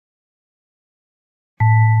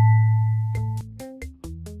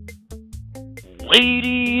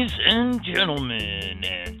Ladies and gentlemen,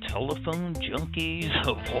 and telephone junkies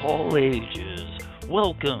of all ages,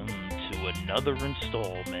 welcome to another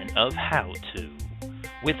installment of How To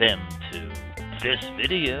with M2. This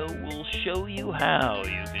video will show you how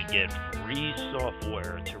you can get free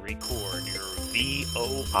software to record your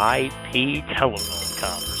VOIP telephone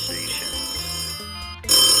conversations.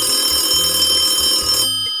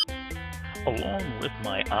 Along with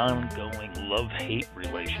my ongoing love-hate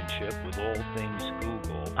relationship with all things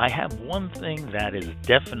Google, I have one thing that is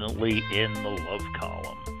definitely in the love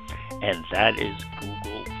column, and that is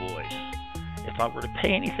Google Voice. If I were to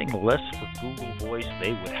pay anything less for Google Voice,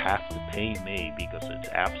 they would have to pay me because it's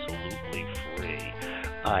absolutely free.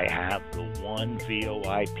 I have the one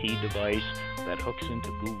VoIP device that hooks into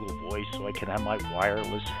Google Voice so I can have my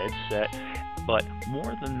wireless headset. But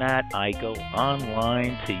more than that, I go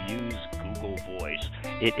online to use Google Voice.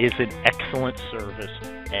 It is an excellent service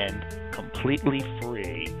and completely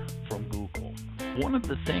free from Google. One of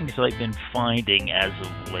the things I've been finding as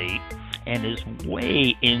of late, and is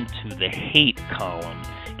way into the hate column,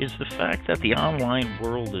 is the fact that the online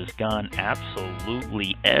world has gone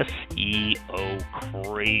absolutely SEO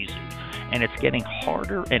crazy. And it's getting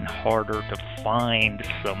harder and harder to find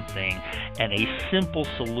something and a simple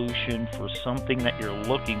solution for something that you're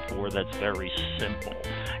looking for that's very simple.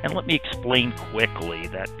 And let me explain quickly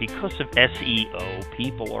that because of SEO,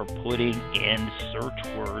 people are putting in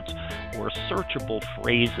search words or searchable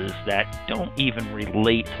phrases that don't even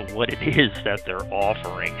relate to what it is that they're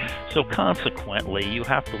offering. So consequently, you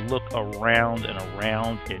have to look around and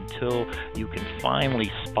around until you can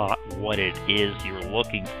finally spot what it is you're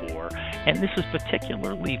looking for. And this is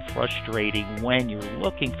particularly frustrating when you're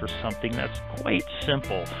looking for something that's quite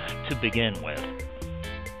simple to begin with.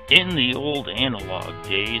 In the old analog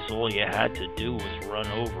days, all you had to do was run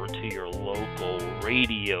over to your local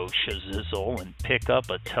radio shizzle and pick up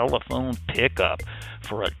a telephone pickup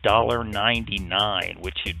for $1.99,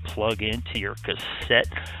 which you'd plug into your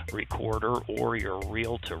cassette recorder or your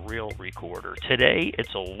reel-to-reel recorder. Today,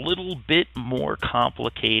 it's a little bit more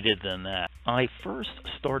complicated than that. I first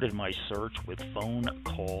started my search with phone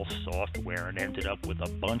call software and ended up with a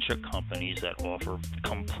bunch of companies that offer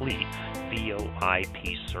complete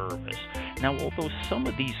VoIP service. Now, although some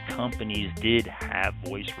of these companies did have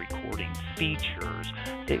voice recording features,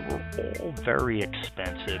 they were all very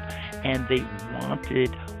expensive and they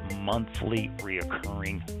wanted monthly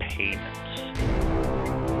reoccurring payments.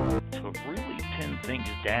 To really pin things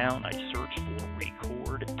down, I searched for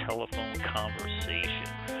record telephone conversation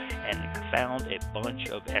and found a bunch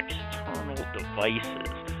of external devices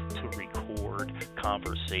to record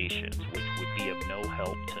conversations, which would be of no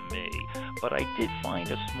help to me. But I did find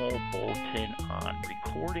a small bulletin on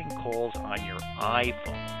recording calls on your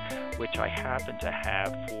iPhone, which I happen to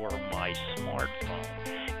have for my smartphone.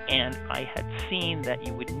 And I had seen that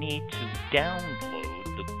you would need to download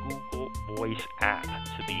the Google Voice app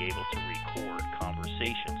to be able to record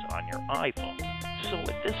conversations on your iPhone. So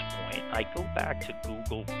at this point, I go back to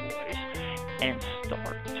Google Voice and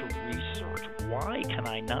start to research, why can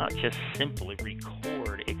I not just simply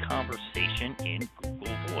record a conversation in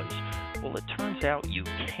Google Voice? Well, it turns out you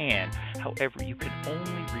can. However, you can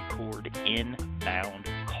only record inbound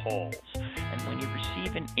calls. And when you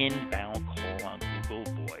receive an inbound call on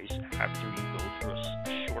Google Voice, after you go through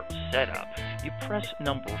a short setup, you press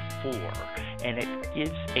number 4, and it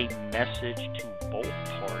gives a message to both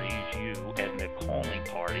parties, you and the calling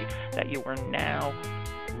party, that you are now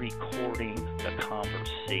recording the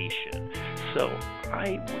conversation. So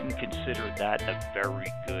I wouldn't consider that a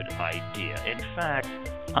very good idea. In fact,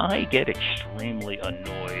 I get extremely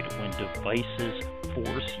annoyed when devices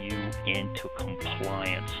force you into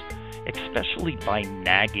compliance, especially by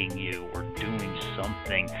nagging you or doing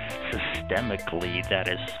something systemically that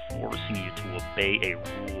is forcing you to obey a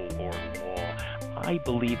rule or law. I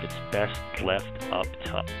believe it's best left up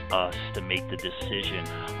to us to make the decision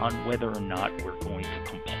on whether or not we're going to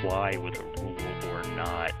comply with a rule or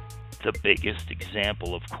not. The biggest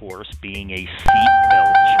example, of course, being a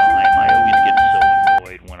seatbelt chime. I always get so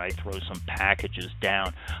annoyed when I throw some packages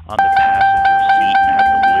down on the passenger seat and have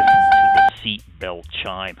to listen to the seatbelt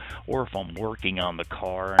chime, or if I'm working on the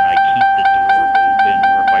car and I keep the door open,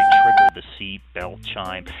 or if I trigger the seatbelt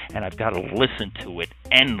chime and I've got to listen to it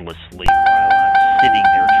endlessly while I'm sitting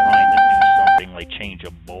there trying to do something like change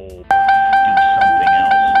a bulb or do something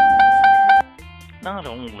else. Not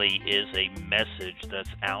only is a message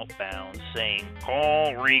that's outbound saying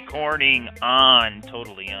call recording on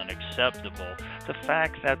totally unacceptable, the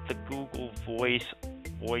fact that the Google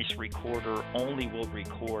Voice recorder only will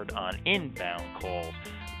record on inbound calls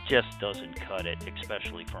just doesn't cut it,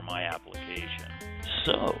 especially for my application.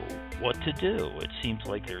 So, what to do? It seems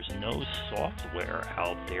like there's no software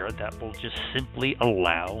out there that will just simply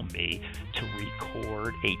allow me to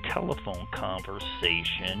record a telephone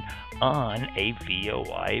conversation on a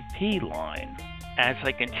VoIP line. As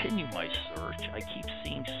I continue my search, I keep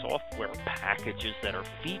seeing software packages that are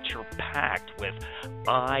feature-packed with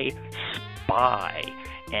I Spy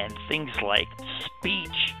and things like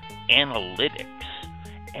speech analytics.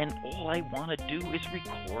 And all I want to do is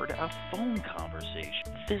record a phone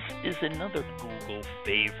conversation. This is another Google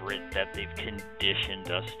favorite that they've conditioned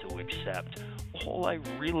us to accept. All I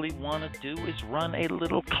really want to do is run a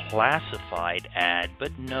little classified ad,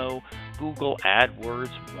 but no, Google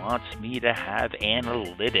AdWords wants me to have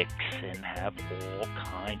analytics and have all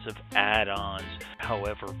kinds of add-ons.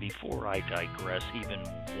 However, before I digress even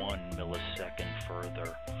 1 millisecond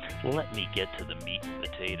further, let me get to the meat and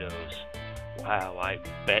potatoes. Wow, I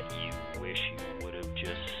bet you wish you would have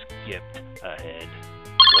just skipped ahead.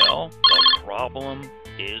 Well, the problem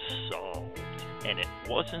is solved, and it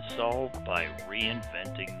wasn't solved by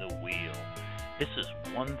reinventing the wheel. This is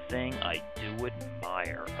one thing I do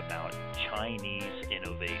admire about Chinese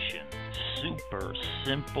innovation. Super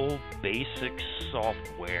simple, basic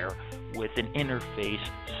software with an interface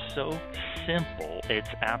so simple it's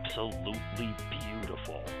absolutely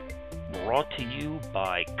beautiful. Brought to you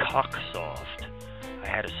by Cocksoft. I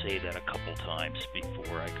had to say that a couple times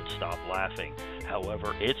before I could stop laughing.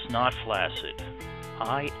 However, it's not flaccid.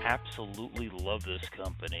 I absolutely love this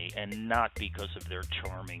company, and not because of their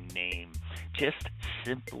charming name. Just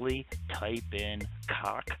simply type in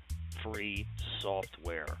cock-free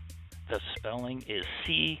software. The spelling is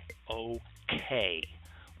C-O-K.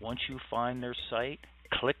 Once you find their site,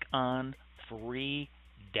 click on free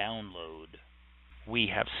download.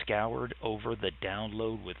 We have scoured over the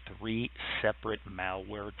download with 3 separate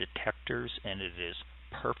malware detectors, and it is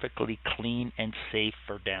perfectly clean and safe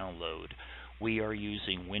for download. We are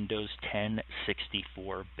using Windows 10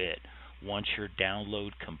 64-bit. Once your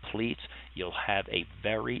download completes, you'll have a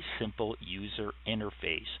very simple user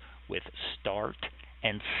interface with start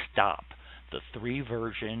and stop. The 3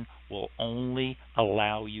 version will only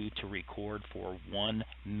allow you to record for 1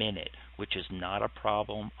 minute, which is not a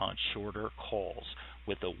problem on shorter calls.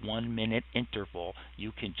 With a 1 minute interval,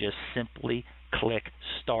 you can just simply click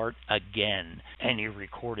start again, and your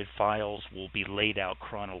recorded files will be laid out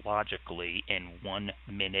chronologically in 1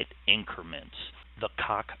 minute increments. The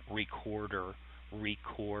Cock Recorder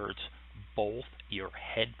records both your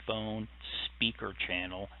headphone speaker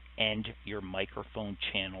channel and your microphone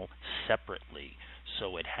channel separately,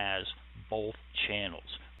 so it has both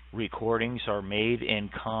channels. Recordings are made in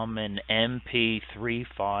common MP3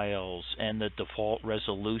 files, and the default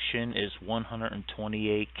resolution is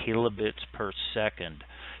 128 kilobits per second.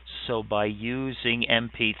 So by using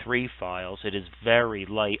MP3 files, it is very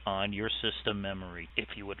light on your system memory. If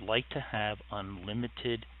you would like to have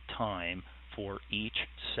unlimited time for each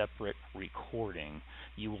separate recording,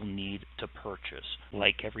 you will need to purchase.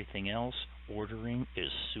 Like everything else, ordering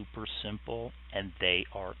is super simple, and they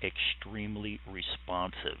are extremely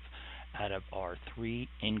responsive. Out of our 3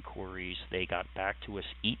 inquiries, they got back to us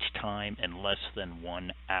each time in less than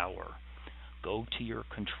 1 hour. Go to your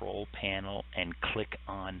control panel and click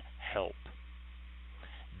on Help.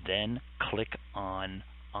 Then click on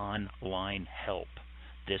Online Help.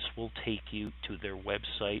 This will take you to their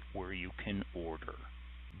website where you can order.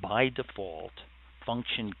 By default,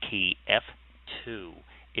 function key F2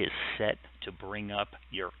 is set to bring up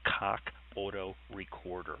your Cock Auto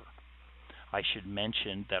Recorder. I should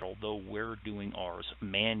mention that although we're doing ours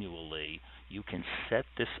manually, you can set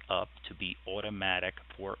this up to be automatic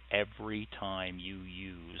for every time you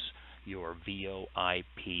use your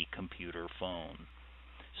VoIP computer phone.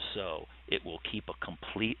 So it will keep a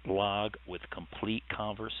complete log with complete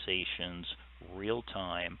conversations real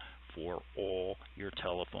time for all your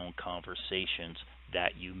telephone conversations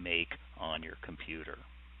that you make on your computer.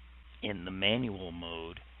 In the manual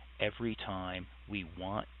mode, every time we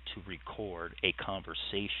want to record a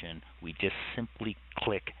conversation, we just simply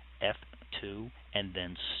click F2 and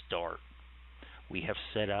then start. We have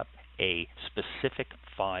set up a specific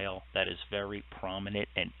file that is very prominent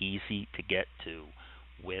and easy to get to,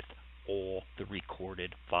 with all the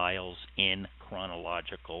recorded files in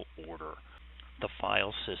chronological order. The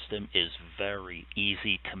file system is very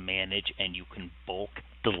easy to manage, and you can bulk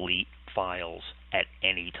delete files at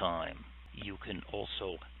any time. You can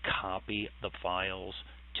also copy the files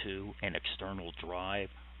to an external drive,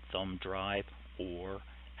 thumb drive, or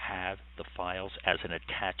have the files as an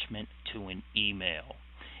attachment to an email.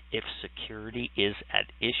 If security is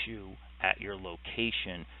at issue at your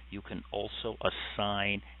location, you can also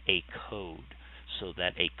assign a code so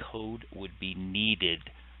that a code would be needed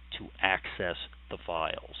to access the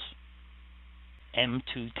files.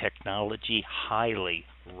 M2 Technology highly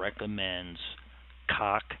recommends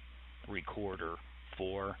Cock Recorder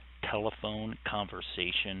for telephone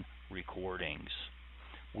conversation recordings.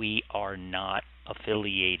 We are not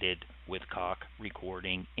affiliated with Cock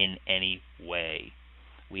Recording in any way.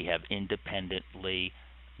 We have independently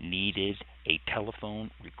needed a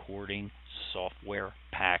telephone recording software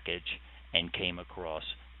package and came across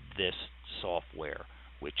this software,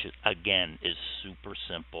 which again is super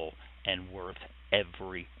simple and worth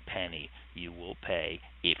every penny you will pay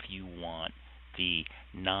if you want the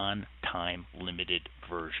non-time limited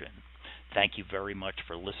version. Thank you very much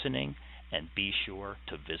for listening, and be sure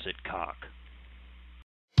to visit Cock.